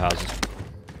the yellow houses.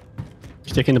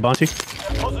 He's taking the bounty.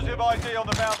 Positive ID on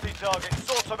the bounty target.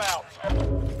 Sort them out.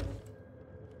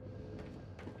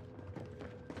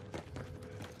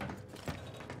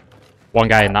 One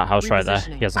guy in that house right there.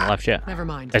 He hasn't left yet. Never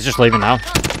mind. He's just leaving now.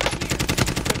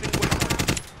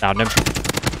 Downed him.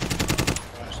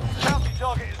 Bounty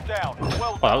target is down.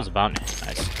 Well Oh, that done. was a bounty.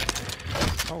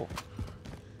 Nice. oh.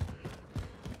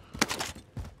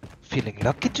 Feeling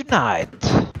lucky tonight.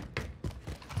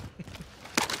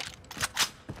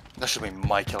 That should be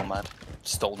my kill, Mad.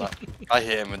 Stole that. I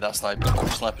hit him with that sniper. The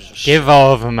sniper's just Give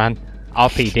over, man.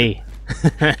 RPD.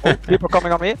 People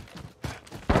coming on me.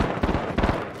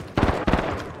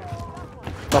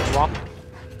 Top one.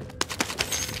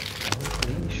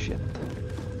 Holy shit.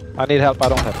 I need help, I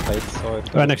don't have plates, so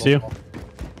if Right next to you.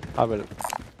 I will.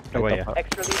 Away, yeah.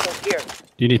 Extra lethal here.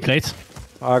 Do you need plates?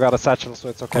 I got a satchel, so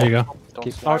it's okay. There you go.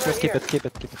 Keep, no, just keep it.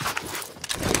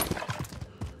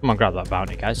 Come on, grab that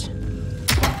bounty, guys.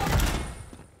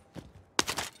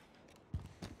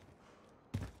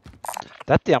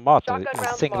 That Diamante, Shotgun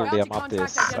rounds single marked. Diamante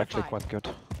is Contact actually identified. quite good.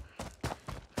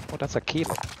 Oh, that's a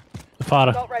kilo. The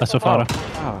Fara. That's the Fara.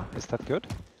 Ah, is that good?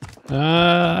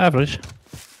 Average.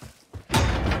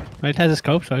 It has a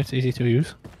scope, so it's easy to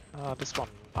use. This one,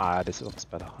 this looks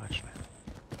better actually.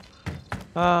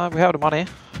 We have the money.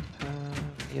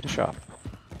 Need a shop.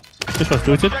 This was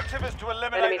looted. Objective is to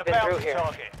eliminate Enemy's the been through bounty here.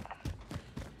 target.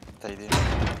 Stadium.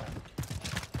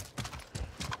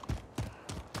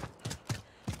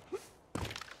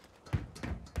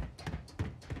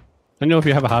 Don't know if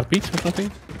you have a heartbeat or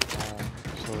something.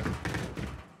 So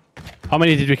How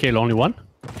many did you kill? Only one?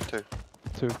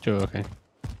 Two. Two, okay. it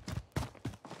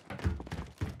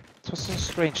was so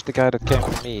strange. The guy that came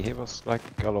with me, he was like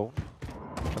alone.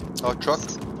 Oh, truck.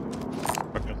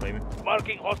 Fuck, just leaving.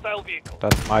 Marking hostile vehicle.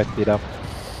 That might be them.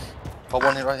 Got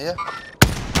one right here.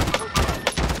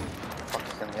 Fuck,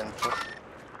 he's gonna get in the truck.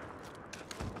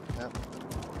 Yep.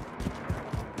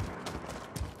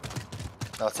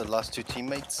 That's the last two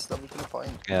teammates that we're gonna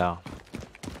find. Yeah.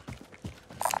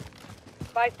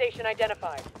 Spy station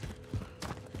identified.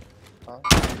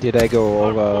 Did I go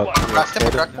over? to the Cracked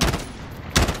him, stadium? cracked him.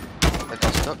 I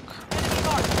got stuck.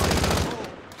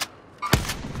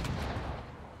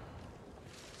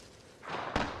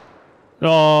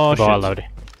 Oh, Go shit. loaded.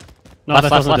 No, Left,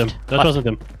 that left, wasn't left, them. That left. wasn't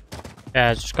them.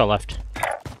 Yeah, just go left.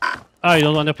 Oh, you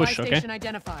don't want to Spy push, okay. station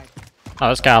identified. Oh,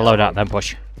 let's get our load out then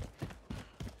push.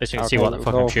 Let's see Okay, what the we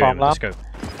fuck go I'm shooting. Let's farmland.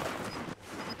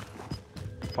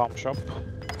 go. Farm shop.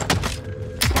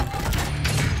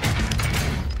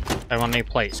 Anyone need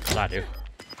plates? Because I do.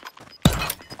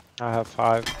 I have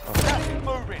 5. Gas is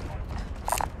moving.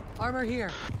 Armor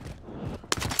here.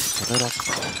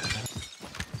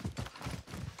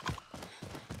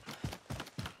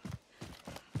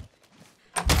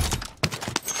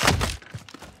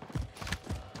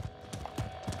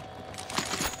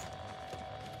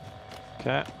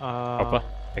 Okay. Hopper,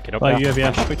 pick it up. Oh, Yeah. you have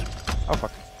your heartbeat. Oh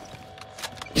fuck.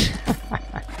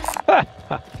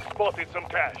 Spotted some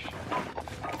cash.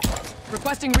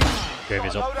 Requesting recon.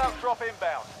 UAV's up. Loadout drop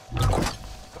inbound.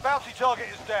 The bounty target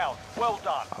is down. Well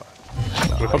done.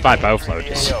 We could buy both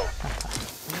loaders.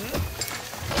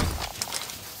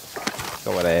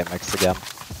 Go with AMX again.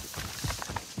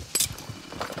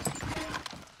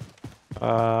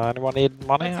 Anyone need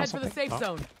money Let's or head for the something? safe No?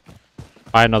 zone.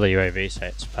 Buy another UAV, so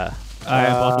it's better. I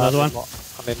bought another one.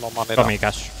 I need more money. Got now. me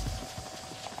cash.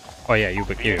 Oh yeah, you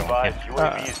Be yeah. advised, Uh,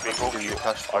 UAV is being Give you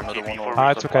cash for another one.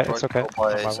 Or it's okay, it's okay.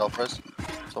 Buy I'll buy self-res.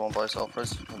 Someone buy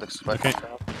self-res. With Spec. Okay.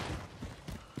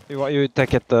 You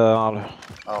take it. Oh.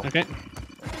 Okay.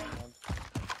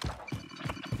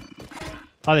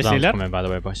 Are they still Sounds there? coming by the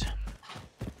way, boys.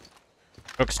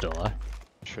 Truck's still there.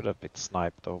 Should have been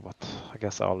sniped though, but I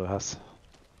guess Alu has.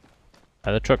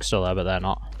 The truck's still there, but they're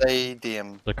not.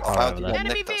 Stadium. The car Bounty over there. got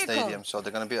Enemy nicked at vehicle. stadium, so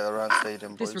they're gonna be around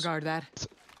stadium, boys. Disregard that.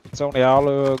 It's only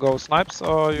Alu go snipes,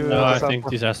 or you? No, I yourself? think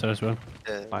disaster as well.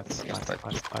 Yeah, Nice, yeah, nice, Spec.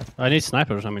 nice, nice. I need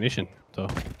snipers ammunition, so.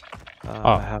 Oh,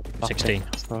 I have nothing, 16.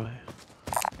 so-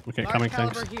 Okay, Large coming,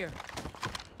 caliber thanks. here.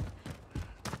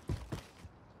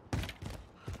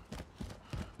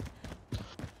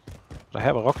 I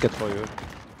have a rocket for you,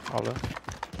 Alu.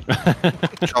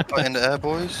 Chopper in the air,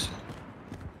 boys.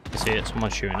 See it,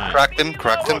 someone's shooting at it. Cracked him,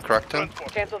 cracked him, cracked him.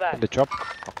 Cancel In that. the chop.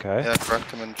 Okay. Yeah,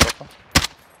 cracked him in the chopper.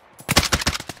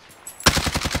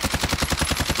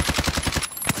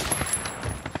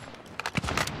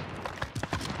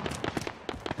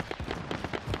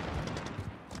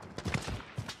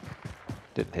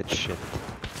 Didn't hit shit.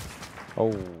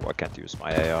 Oh, I can't use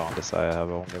my AR on this. I have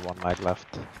only 1 mag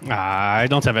left. I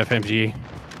don't have FMG.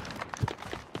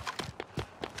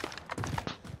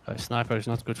 A sniper is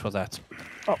not good for that.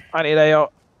 Oh, I need AR.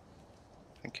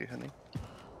 Thank you, honey.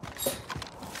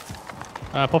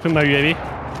 Popping my UAV.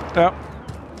 Yeah.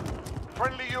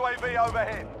 Friendly UAV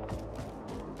overhead.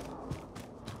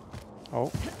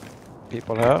 Oh,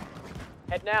 people here.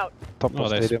 Heading out. Top Oh, of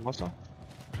there's- stadium also.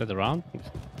 Spread around.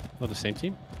 Not the same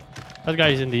team. That guy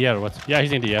is in the air, what? Yeah,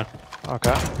 he's in the air.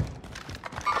 Okay.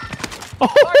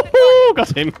 Oh, got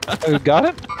him. Oh, you got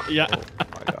him? Yeah. Oh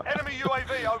my god. Enemy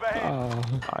UAV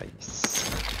overhead. Nice.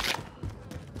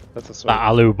 That's a That sweet.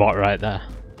 Alu bot right there.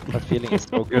 That feeling is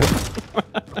so good.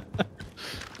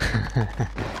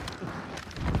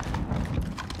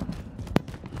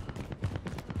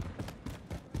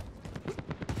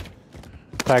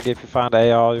 Tag if you find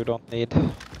AR you don't need.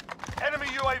 Enemy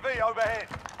UAV overhead.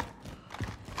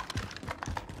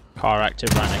 Car active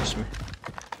right next to me.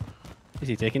 Is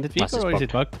he taking the Unless vehicle it's or is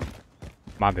it bugged?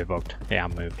 Might be bugged. Yeah,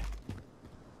 I'm moved.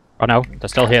 Oh no, they're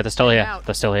still here, they're still here,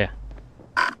 they're still here.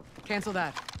 Cancel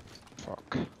that.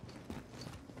 Fuck.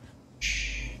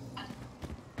 Shh.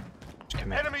 Just give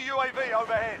me. Enemy UAV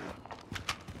overhead.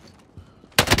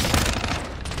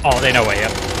 Oh, they know where you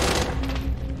are.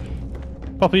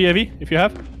 Pop the UAV if you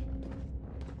have.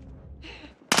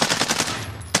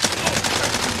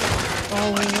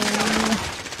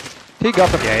 He got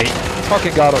him. Yeah, He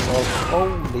fucking got us all.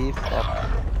 Holy fuck.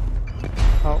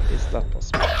 How is that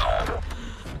possible?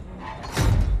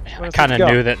 I kind of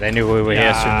knew that they knew we were here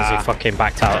as soon as he fucking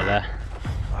backed out of there.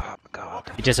 Oh my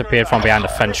god. He disappeared from behind the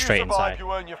fence If you straight survive, inside.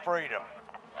 you earn your freedom.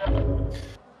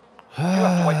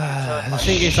 The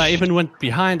thing is, I even went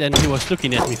behind and he was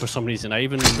looking at me for some reason. I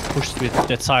even pushed with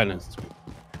dead silence.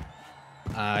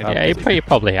 Yeah, he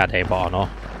probably had a bot or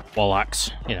wall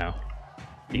axe, you know.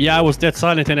 Yeah, I was dead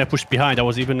silent and I pushed behind. I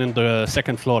was even in the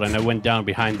second floor and I went down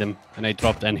behind him and I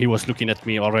dropped and he was looking at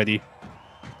me already.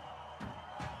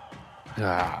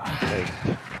 Yeah,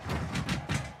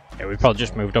 we probably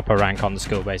just moved up a rank on the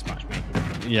skill-based matchmaking.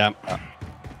 Yeah.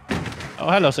 Oh,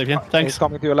 hello, Sapien. Thanks. He's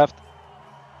coming to your left.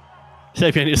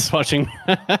 Sapien is watching.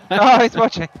 Oh, he's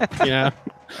watching. Yeah.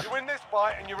 You win this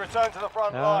fight and you return to the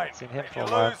front Yeah, line. seen him If for you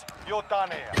a while. lose, you're done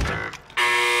here.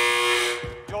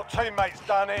 Your teammate's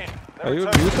done in. Are you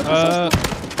Return- muted?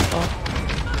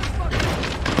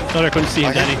 Sorry, I couldn't see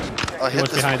him, Danny. I He hit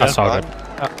was this behind one us. all time,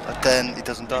 and then he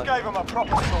doesn't You die. gave him a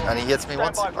proper sword. And he hits me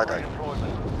Stand once, by I for die.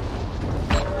 redeployment.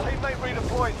 Teammate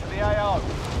redeployed to the AO.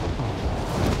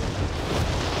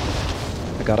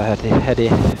 I got a heady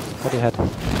head.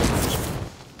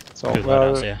 So, Good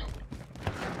well, loadouts here.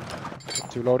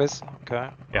 2 loadies. Okay.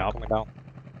 Yeah. Coming down.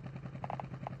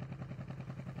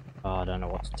 Oh, I don't know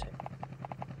what to take.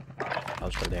 That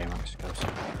was where the AMAX goes.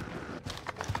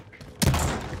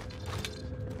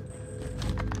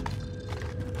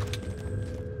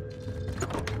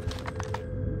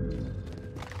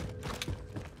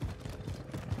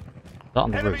 That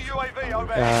on the Enemy roof. UAV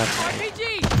overhead. RPG!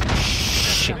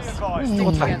 Be advised, Ooh,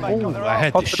 your teammate got their I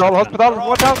had arms this Hospital, shotgun.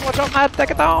 hospital! Watch out, Matt!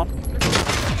 Take it down!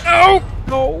 No!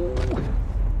 No!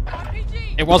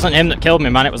 RPG! It wasn't him that killed me,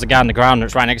 man. It was the guy on the ground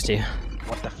that's right next to you.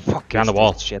 What the fuck Behind is the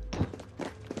wall. this shit?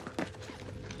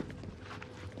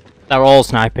 They're all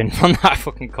sniping from that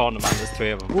fucking corner, man. There's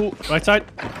 3 of them. Ooh, right side.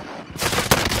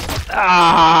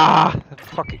 Ah!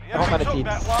 Fucking, The how many enemy took teams?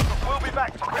 that one, but we'll be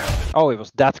back to business. Oh, it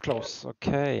was that close.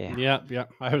 Okay. Yeah, yeah.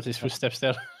 I heard his footsteps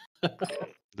there.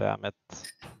 Damn it.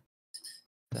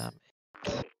 Damn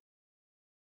it.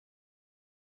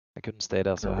 I couldn't stay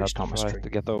there, so I No, had it's to not my try stream. to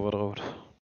get over the road.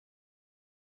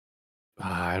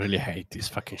 I really hate these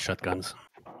fucking shotguns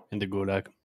in the gulag.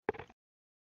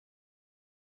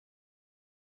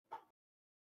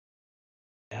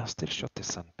 Yeah, I still shot these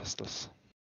Sens pistols.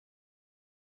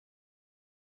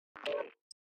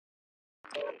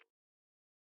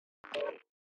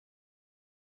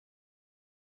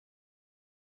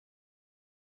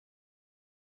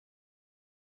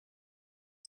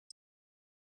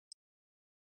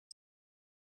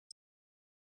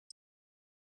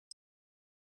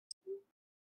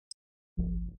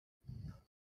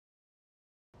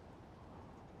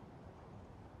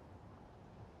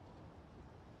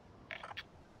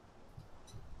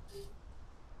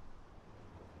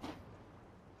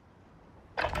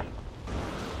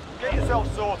 Get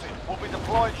yourself sorted. We'll be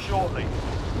deployed shortly.